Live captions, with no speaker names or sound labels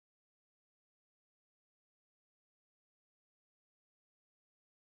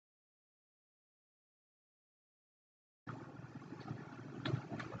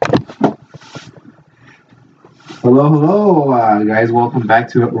Hello, hello, guys. Welcome back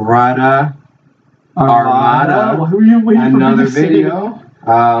to Rada Armada. Why were you waiting Another for me to video.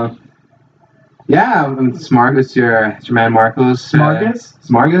 Yeah, I'm Markos, your man Markos.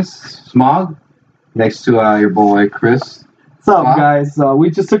 Smog. Next to your boy Chris. What's up, guys?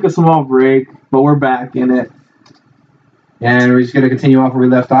 We just took a small break, but we're back in it. And we're just going to continue off where we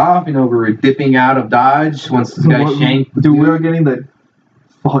left off. You know, we were dipping out of Dodge once this guy shanked. Dude, we were getting the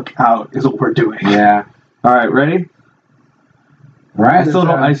fuck out is what we're doing. Yeah. Alright, ready? Alright.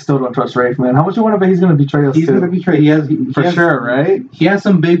 I still don't trust Rafe, man. How much you want to bet he's going to betray us? He's going to betray. He has sure, right? He has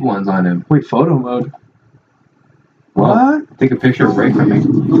some big ones on him. Wait, photo mode. Well, what? Take a picture of Rafe for me. I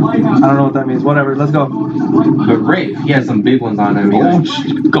don't know what that means. Whatever, let's go. But Rafe, he has some big ones on him.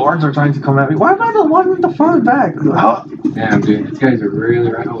 Guards are trying to come at me. Why am I the one in the front back? Oh. Damn, dude. These guys are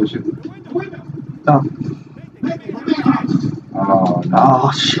really right. Oh, shit. Oh. Oh, no.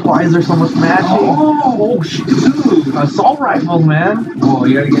 Oh, shit. Why is there so much matching? Oh, shit. Dude. Assault rifles, man. Oh,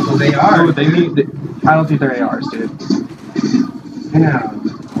 you gotta get those ARs. Dude, I don't think they're ARs, dude. Damn.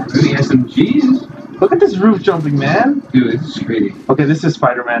 Or maybe SMGs. Look at this roof jumping, man. Dude, this is crazy. Okay, this is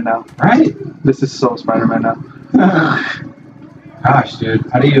Spider-Man now. Right? This is so Spider-Man now. Gosh, dude.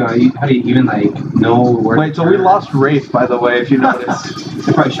 How do you even, like, know where Wait, so we lost Rafe, by the way, if you noticed.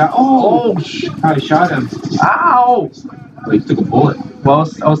 They probably shot... Oh, probably shot him. Ow! Oh, he took a bullet. Well,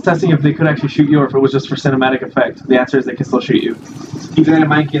 I was testing if they could actually shoot you or if it was just for cinematic effect. The answer is they can still shoot you. Keep that in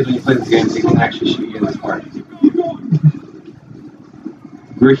mind, kids, when you play this game. They can actually shoot you in this part.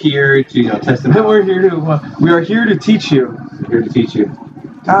 We're here to, test them out. We are here to teach you. We're here to teach you.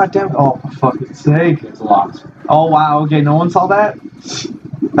 God damn it. Oh, for fucking sake. It's locked. Oh, wow. Okay, no one saw that?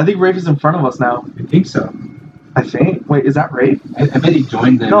 I think Rafe is in front of us now. I think so. I think. Wait, is that Rafe? I bet he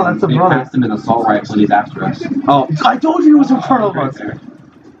joined them. No, that's the brother. They passed him an assault rifle and he's after us. Oh, I told you he was in front of us. There.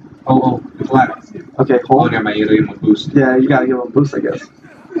 Oh, it's ladder. Okay, hold on. Never mind, you gotta give him a boost. Yeah, you gotta give him a boost, I guess.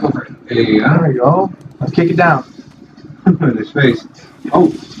 Go for it. There you go. There you go. Let's kick it down. In his face. Oh,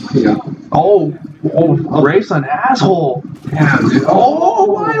 there you go. Oh, Rafe's an asshole. Damn, dude. Oh,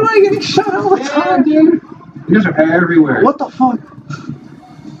 why am I getting shot all the time, dude? These are everywhere. What the fuck?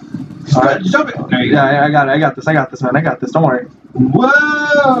 Alright, jump it. There you go. Yeah, I got it. I got this, man. I got this. Don't worry.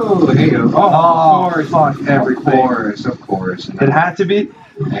 Whoa! There you go. Oh, of course. Fuck everything. Of course. It had to be.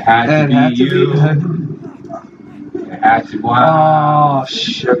 It had to be you. It had to. Wow. Oh,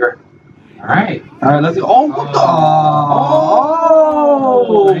 sugar. Alright, let's go. Oh, what the?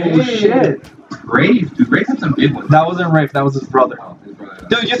 Oh, hey. Shit. Rafe. Dude, Rafe had some big ones. That wasn't Rafe. That was his brother. Oh, his brother.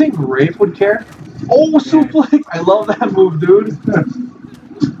 Dude, you think Rafe would care? Oh, suplex. I love that move, dude.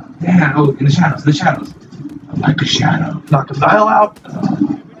 Damn, oh, in the shadows. I like a shadow. Knock the dial out.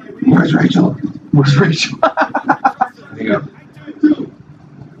 Where's Rachel? There you go.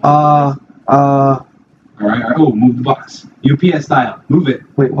 Alright. Oh, move the box. UPS style. Move it.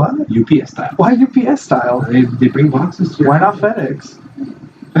 Wait, what? UPS style. Why UPS style? They bring boxes to your Why not FedEx?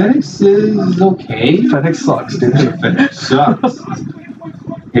 FedEx is okay. FedEx sucks, dude. FedEx sucks.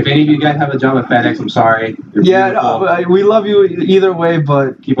 If any of you guys have a job at FedEx, I'm sorry. No, we love you either way,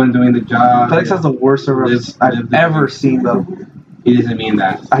 but keep on doing the job. FedEx has the worst service I've ever seen, though. He doesn't mean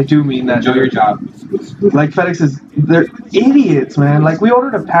that. I do mean that. Enjoy your job. Like, they're idiots, man. Like, we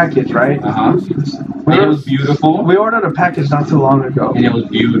ordered a package, right? And it was beautiful. We ordered a package not too long ago. And it was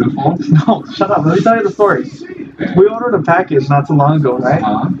beautiful. No, shut up. Let me tell you the story. Okay. We ordered a package not too long ago, right?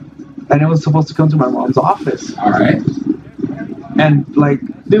 And it was supposed to come to my mom's office. Alright. And, like,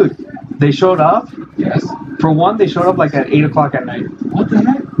 dude, they showed up. Yes. For one, they showed up, like, at 8 o'clock at night. What the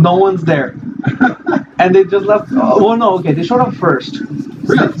heck? No one's there. And they just left. Okay, they showed up first.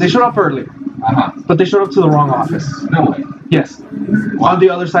 Really? They showed up early. But they showed up to the wrong office. No way. Yes. On the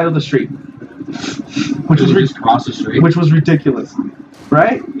other side of the street. Which was just cross the street. Which was ridiculous.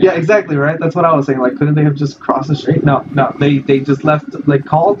 Right? Yeah, exactly, right? That's what I was saying. Like, couldn't they have just crossed the street? No. They just left, like,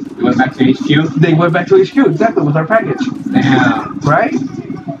 called. They went back to HQ? They went back to HQ, exactly, with our package. Damn. Right?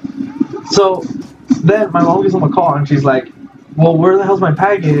 So, then my mom gives them a call, and she's like, well, where the hell's my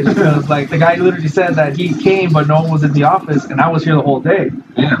package? Because, like, the guy literally said that he came, but no one was in the office, and I was here the whole day.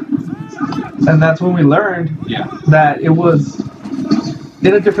 Yeah. And that's when we learned that it was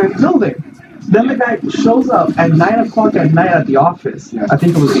in a different building. Then the guy shows up at 9 o'clock at night at the office. I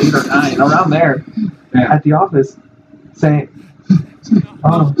think it was 8 or 9, around there, at the office, saying,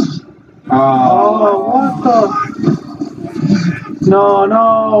 what the?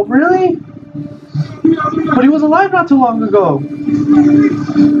 No, really? But he was alive not too long ago.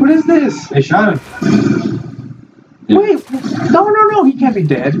 What is this? They shot him. Wait, no, he can't be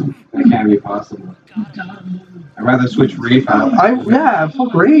dead. That can't be possible. I'd rather switch Rafe out.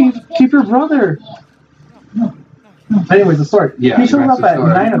 Fuck Rafe. Keep your brother. Anyways, the story. Yeah, he shows up at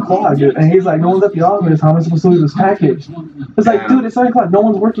 9 o'clock, dude, and he's like, no one's at the office. How am I supposed to leave this package? It's like, dude, it's 9 o'clock. No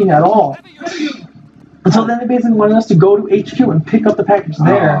one's working at all. And so then they basically wanted us to go to HQ and pick up the package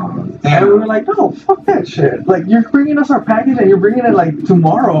there. And we were like, no, fuck that shit. Like, you're bringing us our package and you're bringing it, like,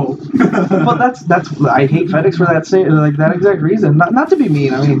 tomorrow. But that's I hate FedEx for that that exact reason. Not to be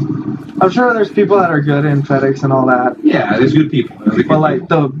mean. I mean, I'm sure there's people that are good in FedEx and all that. Yeah, there's good people. But, like,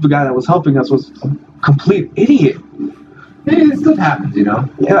 the guy that was helping us was a complete idiot. It still happens, you know?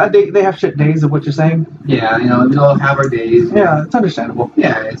 Yeah, they have shit days of what you're saying. Yeah, you know, we all have our days. Yeah, it's understandable.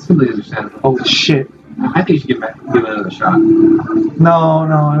 Yeah, it's completely understandable. Holy shit. I think you should give it another shot. No,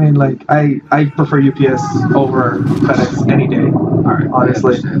 I mean, like, I prefer UPS over FedEx any day. Alright,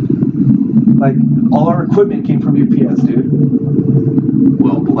 honestly. Like, all our equipment came from UPS, dude.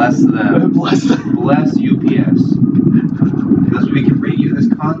 Well, bless them. Bless them. Bless UPS. Because we can bring you this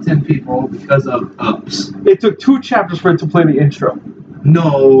content, people, because of ups. It took 2 chapters for it to play the intro.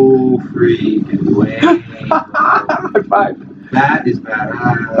 No freaking way. High five. That is bad.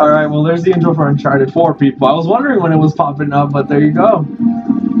 Alright, well, there's the intro for Uncharted 4, people. I was wondering when it was popping up, but there you go.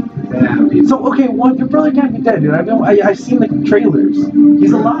 Damn, so, okay, well, your brother can't be dead, dude. I've seen the trailers.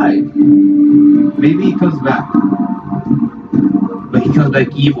 He's alive. Maybe he comes back. But he comes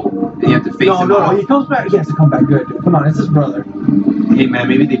back evil. And you have to face him. No, he comes back. He has to come back good, dude. Come on, it's his brother. Hey, man,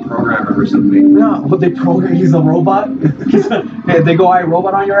 maybe they program him or something. No, but they program he's a robot? They go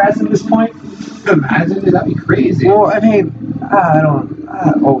iRobot on your ass at this point? Imagine, that'd be crazy. Well, I mean,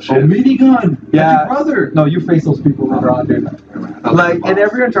 oh shit. A minigun! Yeah. That's your brother! No, you face those people later on, dude. Like, in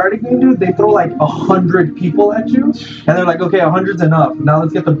every Uncharted game, dude, they throw like 100 people at you, and they're like, okay, 100's enough. Now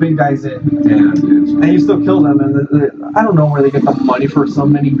let's get the big guys in. Damn, dude. And you still kill them, and I don't know where they get the money for so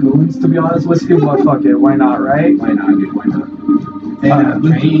many goons, to be honest with you, but fuck it, why not, right? Why not, dude? Why not? And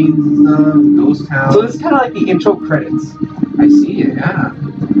trains and stuff, ghost towns. So this is kind of like the intro credits. I see it, yeah.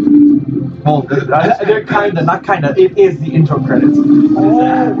 Well, they're not kinda. It is the intro credits.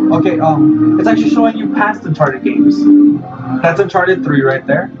 Oh, okay. It's actually showing you past Uncharted games. That's Uncharted 3 right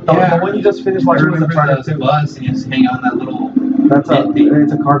there. The one you just finished watching was Uncharted 2. Bus and you just hang on that little. That's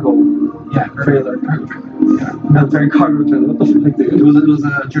it's a cargo. Yeah, trailer. Yeah. Military cargo trailer. What the fuck, dude? It was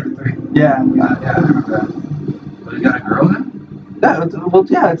Uncharted 3. Yeah. I remember that. But you got a girl then? Yeah. Well,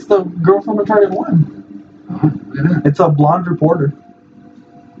 yeah. It's the girl from Uncharted 1. Oh, look at that. It's a blonde reporter.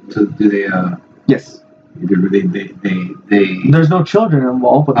 So do they? Yes. They. There's no children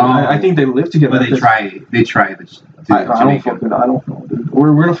involved, but I think they live together. But they try. I don't know, dude.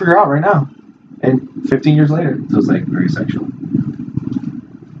 We're gonna figure out right now. And 15 years later. So it's like very sexual.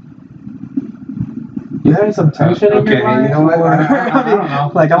 You having some tension in your mind? You know what? I don't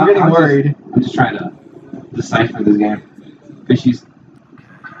know. Like, I'm getting worried. I'm just trying to decipher this game. Fishies.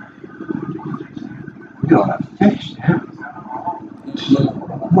 Look at all that fish. Yeah.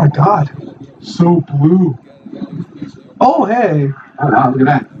 Oh my god. So blue. Oh, hey. Oh, wow, look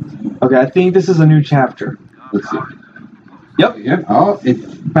at that. Okay, I think this is a new chapter. Let's see. Yep. Oh,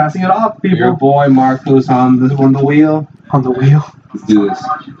 it's passing it off, people. Your boy Marcos on the wheel. On the wheel. Let's do this.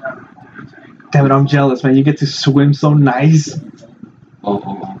 Damn it, I'm jealous, man. You get to swim so nice.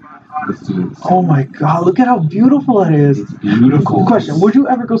 Oh. Let's do this. Oh my god, look at how beautiful it is. It's beautiful. Question, would you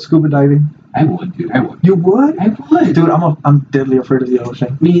ever go scuba diving? I would, dude. I would. You would? I would. Dude, I'm deadly afraid of the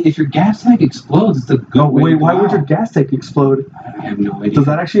ocean. I mean, if your gas tank explodes, it's a good way Wait, to go why would out. your gas tank explode? I have no idea. Does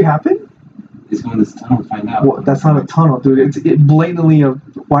that actually happen? Let's go in this tunnel to find out. Well, that's not a tunnel, dude. It's blatantly a...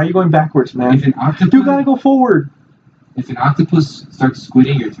 Why are you going backwards, man? If an octopus... You gotta go forward. If an octopus starts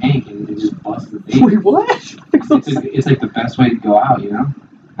squidding your tank and it just busts the bait... Wait, what? It's like the best way to go out, you know?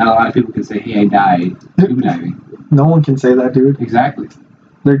 Not a lot of people can say, hey, I died scuba diving. No one can say that, dude. Exactly.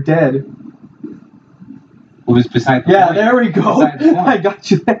 They're dead. Well, it's beside the point. There we go. I got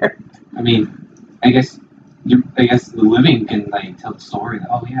you there. I mean, I guess the living can like tell the story that,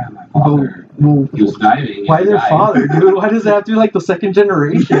 oh yeah, my father, he was diving. Why their father, dude? Why does it have to be like the second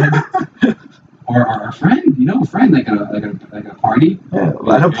generation? or a friend, you know, a friend like a party. Yeah,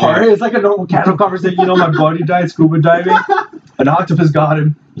 at a party, it's like a normal casual conversation. You know, my buddy died scuba diving. An octopus got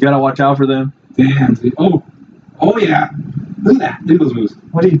him. You gotta watch out for them. Damn. Dude. Oh yeah. Look at that. Look at those moves.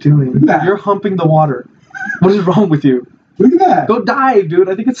 What are you doing? Look at that. You're humping the water. What is wrong with you? Look at that. Go dive, dude.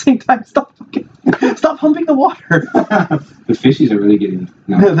 I think it's the same time. Stop humping the water. The fishies are really getting...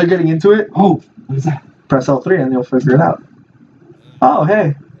 No. They're getting into it? Oh, what is that? Press L3 and you'll figure it out. Oh,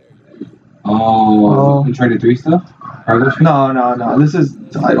 hey. Oh. Uncharted 3 stuff? No. This is...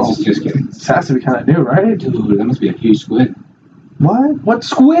 Just kidding. This has to be kind of new, right? Dude, that must be a huge squid. What? What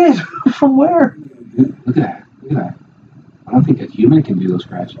squid? From where? Look at that. I don't think a human can do those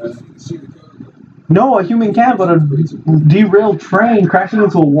scratches. No, a human can, but a derailed train crashing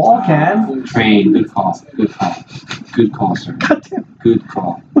into a wall can. Train, good call. Good call. Good call, sir. Goddamn. Good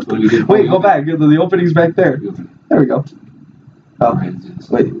call. What do we do? Wait, go back. The opening's back there. There we go. Oh,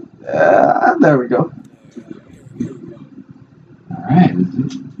 wait. There we go. Alright.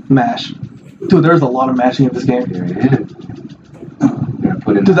 Mash. Dude, there's a lot of mashing in this game. There it is.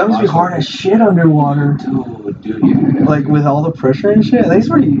 Dude, that must be hard as shit underwater. Dude, yeah. Like with all the pressure and shit. That's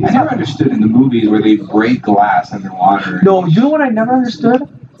pretty. I never understood in the movies where they break glass underwater. No, you know what I never understood?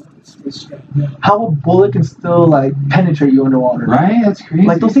 How a bullet can still like penetrate you underwater. Right? That's crazy.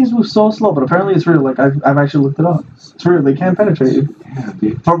 Like those things move so slow, but apparently it's real. Like I've actually looked it up. It's real. They can penetrate you. Yeah,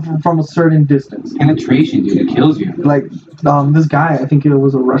 dude. From a certain distance. Penetration, dude. It kills you. Like this guy, I think it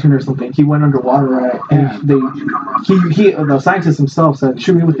was a Russian or something. He went underwater, right? And the scientist himself said,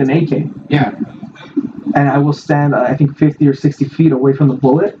 "Shoot me with an AK." Yeah. And I will stand, I think, 50 or 60 feet away from the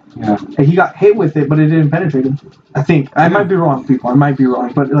bullet. Yeah. And he got hit with it, but it didn't penetrate him. I think. I might be wrong, people. I might be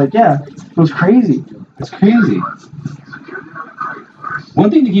wrong. But, like, yeah, it was crazy. It's crazy.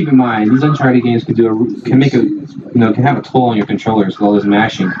 One thing to keep in mind, these Uncharted games can have a toll on your controllers with all this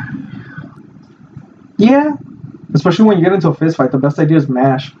mashing. Yeah. Especially when you get into a fist fight, the best idea is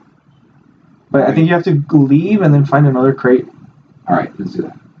mash. But I think you have to leave and then find another crate. Alright, let's do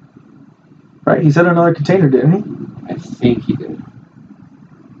that. Right, he said another container, didn't he? I think he did.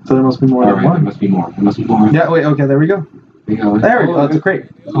 So there must be more than one. There must be more. There must be more. Yeah, wait, okay, there we go. There we go. There we go, that's a crate.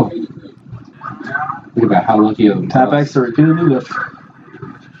 Oh. Look at that, how lucky of him. Tap X to repeatedly lift.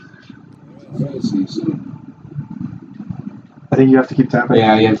 I think you have to keep tapping.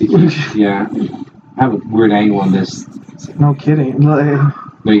 Yeah, you have to keep, yeah. I have a weird angle on this. No kidding. There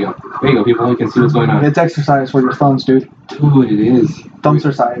you go. There you go, people. You can see what's going on. It's exercise for your thumbs, dude. Dude, it is.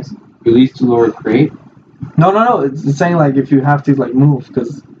 Thumbs-ercise. Release to lower crate? No. It's saying, like, if you have to, like, move,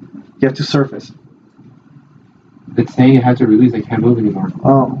 because you have to surface. It's saying you have to release. I can't move anymore.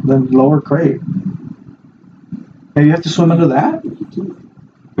 Oh, then lower crate. Maybe you have to swim under that?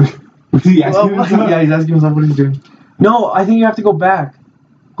 Yeah, he's asking himself what he's doing. No, I think you have to go back.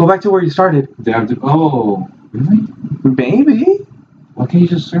 Go back to where you started. They have to. Oh, really? Maybe. Why can't you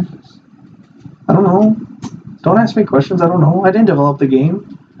just surface? I don't know. Don't ask me questions. I don't know. I didn't develop the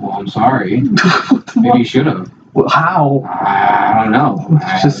game. Well, I'm sorry. Maybe you should have. Well, how? I don't know.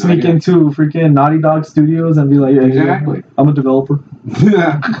 Just sneak into freaking Naughty Dog Studios and be like, hey, exactly. I'm a developer.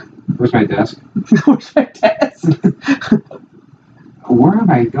 Where's my desk? Where's my desk? Where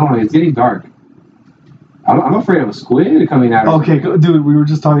am I going? It's getting dark. I'm afraid of a squid coming out. Okay, dude, we were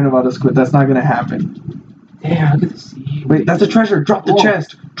just talking about a squid. That's not going to happen. Damn, look at the sea. Wait, that's a treasure. Drop the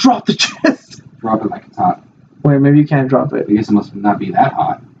chest. Drop the chest. Drop it like it's hot. Wait, maybe you can't drop it. I guess it must not be that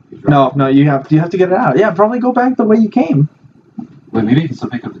hot. No, you have to get it out. Yeah, probably go back the way you came. Wait, maybe you can still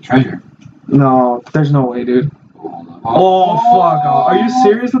pick up the treasure. No, there's no way, dude. Oh, fuck off. Are you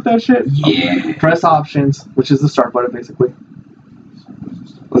serious with that shit? Yeah. Press options, which is the start button, basically.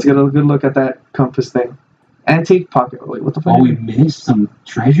 Let's get a good look at that compass thing. Antique pocket. Wait, what the fuck? Oh, we missed some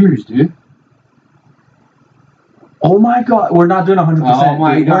treasures, dude. Oh my god, we're not doing 100%. Oh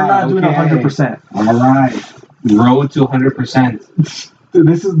my god, we're not doing 100%. Alright. Road to 100%.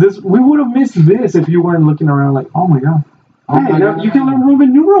 This. We would have missed this if you weren't looking around like, oh my god. You can learn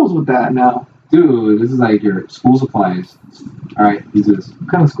Roman numerals with that now. Dude, this is like your school supplies. Alright, let's do this. What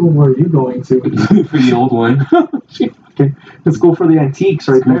kind of school were you going to? For the old one. Okay. The school for the antiques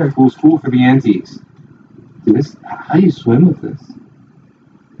right there. School for the antiques. Dude, how do you swim with this?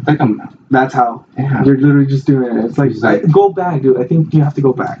 It's like That's how. Damn. You're literally just doing it. It's like, go back, dude. I think you have to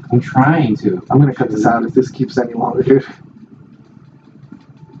go back. I'm trying to. I'm gonna cut this out if this keeps any longer, dude.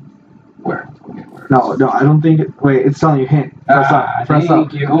 Where? Okay, where? No, I don't think it. Wait, it's telling you hint. Press up. Press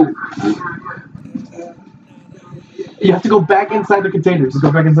up. You have to go back inside the container. Just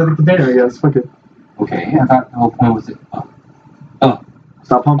go back inside the container, I guess. Fuck it. Okay, I thought the whole point was it.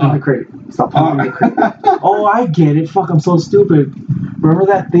 Stop pumping the crate. Stop pumping the crate. Oh, I get it. Fuck, I'm so stupid. Remember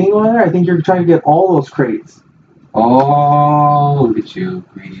that thing over there? I think you're trying to get all those crates. Oh, look at you,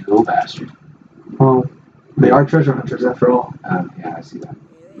 greedy little bastard. Well, they are treasure hunters after all. Yeah, I see that.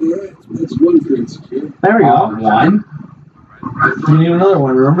 Alright, that's one crate secure. There we go. One? You need another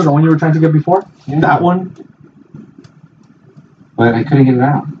one. Remember the one you were trying to get before? Yeah. That one? But I couldn't get it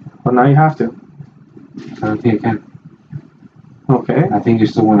out. Well, now you have to. I don't think I can. Okay. I think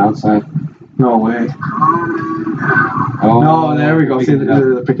there's still one outside. No way. Oh, no, there we go. See,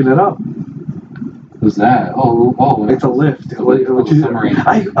 they're picking it up. What's that? Oh. It's a lift. Submarine.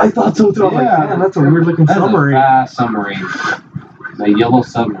 I thought so too. I'm like, man, that's a weird looking submarine. That's a fast submarine. It's a yellow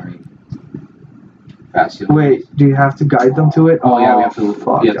submarine. Fast yellow. Wait, do you have to guide them to it? Oh yeah, we have to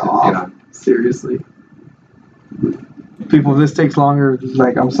get on. Seriously. People, if this takes longer,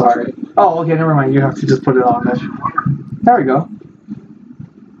 like, I'm sorry. Oh, okay, never mind. You have to just put it on there. There we go.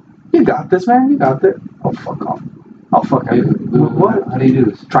 You got this, man. You got it. Oh, fuck off. Oh, fuck. What? How do you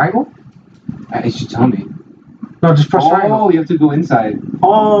do this? Triangle? It should tell me. No, just press triangle. Oh, you have to go inside.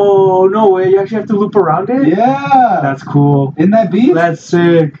 Oh, no way. You actually have to loop around it? Yeah. That's cool. Isn't that beef? That's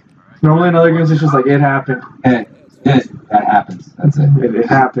sick. Normally in other games, it's just like, it happened. Hey, that happens. That's it. It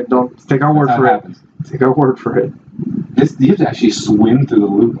happened. Don't take our word for it. Take our word for it. You have to actually swim through the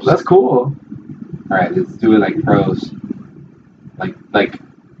loops. That's cool. Alright, let's do it like pros. Like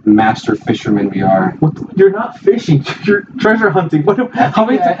master fishermen we are. You're not fishing. You're treasure hunting. How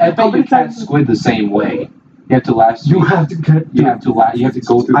many times squid the same way? You have to last. You have to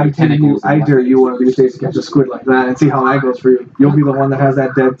go through the tentacles. I dare you one of these days to catch a squid like that and see how that goes for you. You'll be the one that has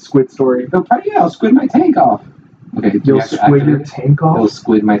that dead squid story. I'll squid my tank off. Okay, you'll squid your tank off? It'll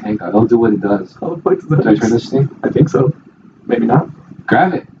squid my tank off. It'll do what it does. Oh, what's that? Did I try this thing? I think so. Maybe not.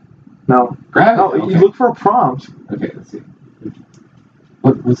 Grab it. No. Grab it. No, okay. You look for a prompt. Okay, let's see.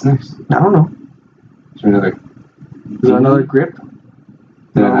 What's next? I don't know. Is there another grip?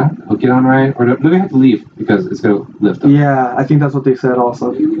 Did I not hook it on right? Or do we have to leave because it's going to lift up? Yeah, I think that's what they said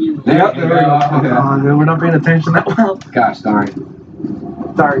also. There we go. Okay. We're not paying attention that well. Gosh darn.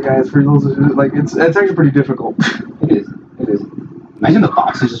 Sorry guys, for those like it's actually pretty difficult. It is. Imagine the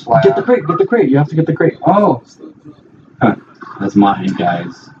boxes just fly Get the crate. You have to get the crate. Oh. Huh. That's mine,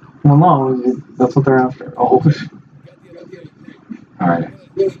 guys. Well, no, that's what they're after. Oh. Alright.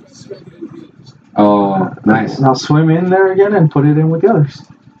 Oh, nice. Now swim in there again and put it in with the others.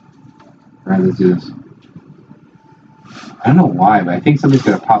 Alright, let's do this. I don't know why, but I think something's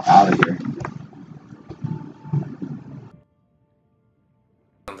gonna pop out of here.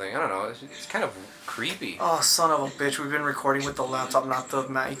 I don't know. It's kind of creepy. Oh, son of a bitch! We've been recording with the laptop, not the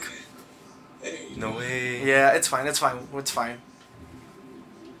mic. No way. Yeah, it's fine. It's fine.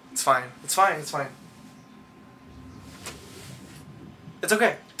 It's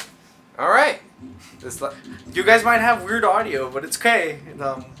okay. All right. You guys might have weird audio, but it's okay.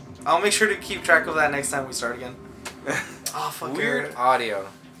 I'll make sure to keep track of that next time we start again. Oh, fuck. Weird audio.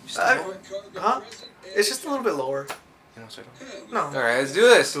 Huh? It's just a little bit lower. No. All right, let's do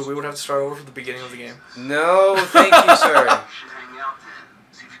this. So we would have to start over from the beginning of the game. No, thank you, sir.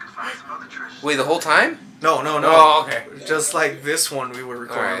 Wait, the whole time? No. Oh, okay. Just like this one we were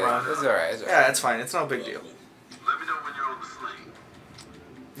recording around. That's alright. Yeah, it's fine. It's no big deal. Let me know when you're on the slate.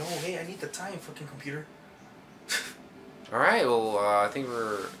 No, hey, I need the time, fucking computer. Alright, well, I think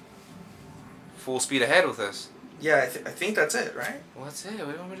we're full speed ahead with this. Yeah, I think that's it, right? Well, that's it. What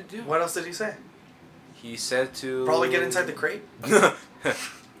do you want me to do? What else did he say? He said to... Probably get inside the crate.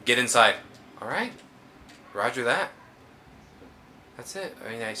 Get inside. Alright. Roger that. That's it.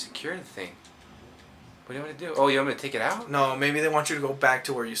 I mean, I secured the thing. What do you want me to do? Oh, you want me to take it out? No, maybe they want you to go back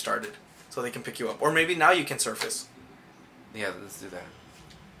to where you started so they can pick you up. Or maybe now you can surface. Yeah, let's do that.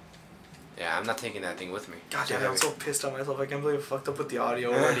 Yeah, I'm not taking that thing with me. God damn, I'm so pissed at myself. I can't believe I fucked up with the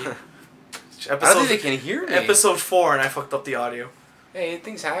audio already. I don't think they can hear me. Episode 4 and I fucked up the audio. Hey,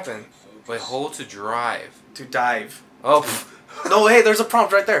 things happen. Wait, hold to drive. To dive. Oh. No, hey, there's a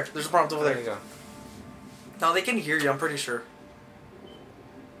prompt right there. There's a prompt over there. There you go. No, they can hear you, I'm pretty sure.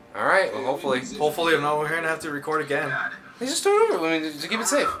 Alright, well, hopefully. Hopefully, no, we're going to have to record again. They just start over. I mean, to keep it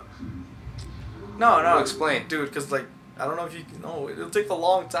safe. No. I'll explain. Dude, because, like, I don't know if you can... No, it'll take a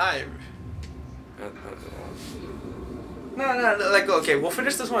long time. No, like, okay, we'll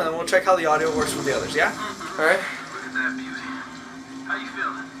finish this one and then we'll check how the audio works with the others, yeah? Alright. Look at that beauty. How you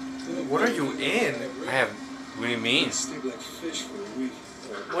feeling? What are you in? I have... What do you mean? Stink like fish for a week.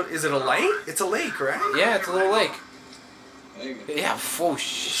 What, is it a lake? It's a lake, right? Yeah, it's a little lake. Yeah, oh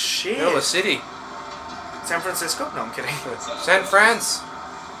shit. Middle of a city. San Francisco? No, I'm kidding. San France.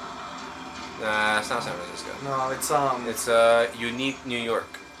 Nah, it's not San Francisco. No, It's unique New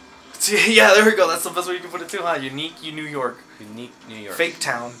York. Yeah, there we go. That's the best way you can put it too, huh? Unique New York. Unique New York. Fake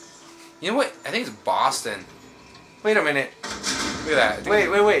town. You know what? I think it's Boston. Wait a minute. Look at that.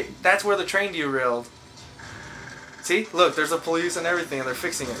 Wait. That's where the train derailed. See? Look, there's the police and everything, and they're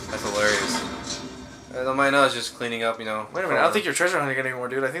fixing it. That's hilarious. I might know, it's just cleaning up, you know. Wait a minute, I don't think you're treasure hunting anymore,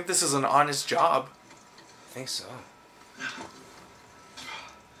 dude. I think this is an honest job. I think so.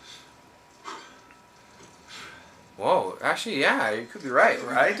 Whoa, actually, yeah, you could be right.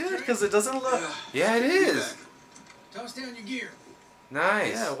 Right, dude? Because it doesn't look... Yeah, it is. Toss down your gear.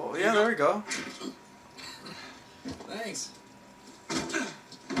 Nice. Yeah, well, yeah, there we go. Thanks.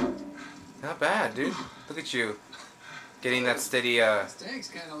 Not bad, dude. Look at you. Getting that steady, Thanks,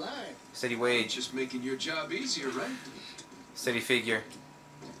 kind of light. steady wage. Just making your job easier, right? Steady figure.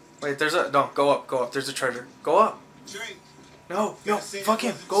 Wait, there's a... No, go up, go up. There's a treasure. Go up. No, fuck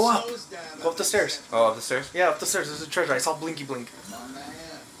him. Go up. Go up the stairs. Oh, up the stairs? Yeah, up the stairs. There's a treasure. I saw Blinky Blink.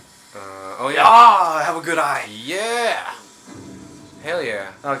 Oh, yeah. Ah, I have a good eye. Yeah. Hell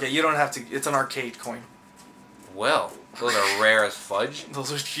yeah. Okay, you don't have to... It's an arcade coin. Well, those are rare as fudge.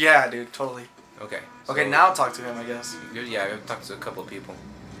 Those are... Yeah, dude, totally. Okay. Okay, now talk to him, I guess. Yeah, I've talked to a couple of people.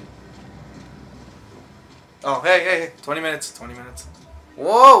 Oh, hey. 20 minutes. 20 minutes.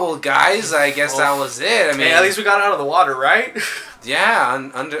 Whoa, well, guys, I guess that was it. I mean, hey, at least we got out of the water, right?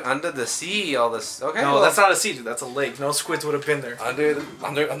 Yeah, under the sea, all this. Okay. No, well, that's not a sea, dude. That's a lake. No squids would have been there. Under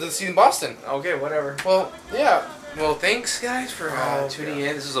the sea in Boston. Okay, whatever. Well, yeah. Well, thanks, guys, for tuning yeah.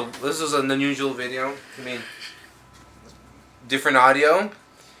 in. This is an unusual video. I mean, different audio,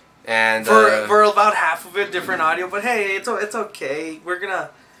 and for about half of it, different audio. But hey, it's okay.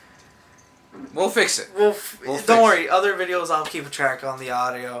 We'll fix it. Don't worry. Other videos, I'll keep a track on the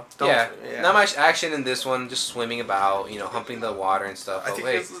audio. Yeah. Not much action in this one. Just swimming about, humping the water and stuff. I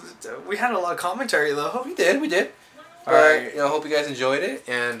think we had a lot of commentary though. We did. All right. Hope you guys enjoyed it,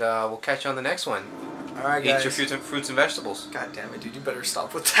 and we'll catch you on the next one. All right, guys. Eat your fruits and vegetables. God damn it, dude! You better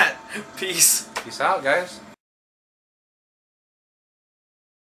stop with that. Peace. Peace out, guys.